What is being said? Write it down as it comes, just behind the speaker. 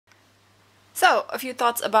So, a few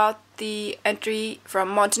thoughts about the entry from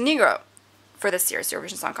Montenegro for this year's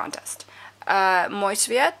Eurovision Song Contest.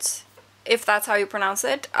 Svijet, if that's how you pronounce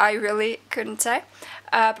it, I really couldn't say.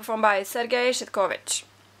 Performed by Svijet.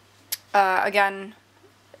 Again,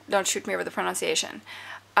 don't shoot me over the pronunciation.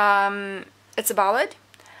 It's a ballad,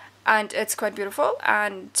 and it's quite beautiful,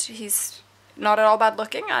 and he's not at all bad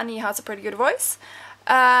looking, and he has a pretty good voice.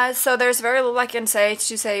 So there's very little I can say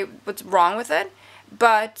to say what's wrong with it,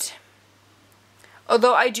 but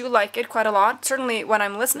although I do like it quite a lot, certainly when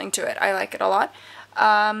I'm listening to it, I like it a lot,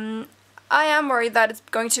 I am worried that it's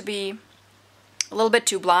going to be a little bit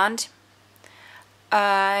too bland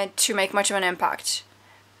to make much of an impact,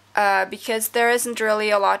 because there isn't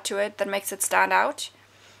really a lot to it that makes it stand out.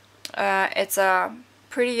 It's a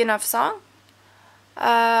pretty enough song,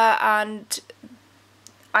 and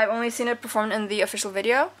I've only seen it performed in the official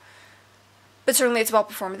video, but certainly it's well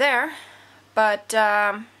performed there. But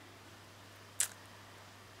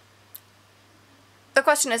the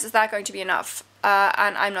question is that going to be enough?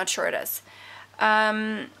 And I'm not sure it is.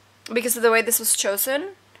 Because of the way this was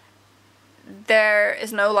chosen, there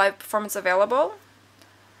is no live performance available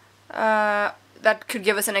that could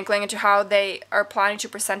give us an inkling into how they are planning to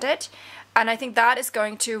present it. And I think that is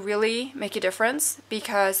going to really make a difference,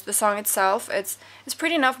 because the song itself, it's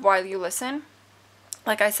pretty enough while you listen,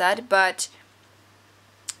 like I said, but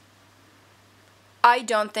I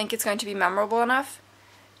don't think it's going to be memorable enough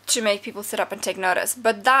to make people sit up and take notice.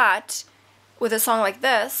 But that, with a song like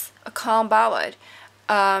this, a calm ballad,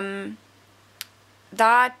 that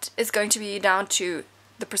is going to be down to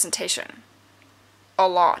the presentation a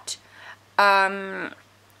lot. The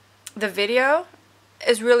video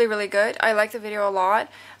is really, really good. I like the video a lot.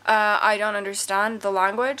 I don't understand the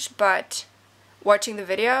language, but watching the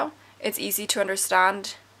video, it's easy to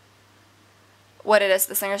understand what it is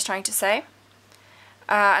the singer's trying to say.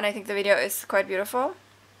 And I think the video is quite beautiful.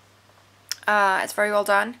 It's very well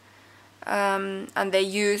done. And they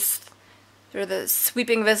use sort of the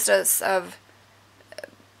sweeping vistas of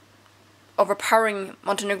overpowering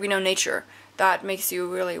Montenegrino nature that makes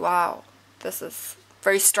you really, wow, this is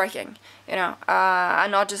very striking, you know.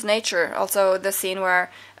 And not just nature, also the scene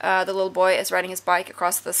where the little boy is riding his bike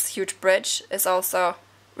across this huge bridge is also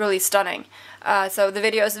really stunning. So the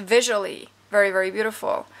video is visually very, very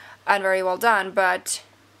beautiful and very well done, but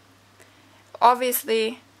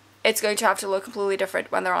obviously it's going to have to look completely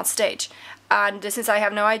different when they're on stage. And since I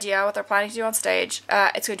have no idea what they're planning to do on stage,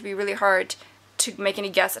 it's going to be really hard to make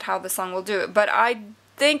any guess at how the song will do. But I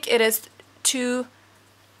think it is too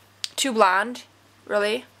bland,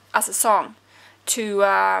 really, as a song to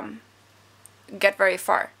get very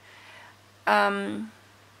far. I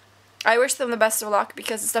wish them the best of luck,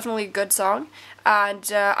 because it's definitely a good song,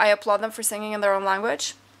 and I applaud them for singing in their own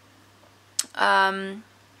language. But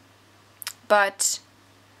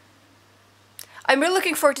I'm really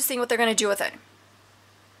looking forward to seeing what they're going to do with it.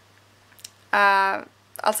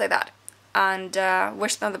 I'll say that, and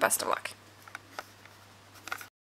wish them the best of luck.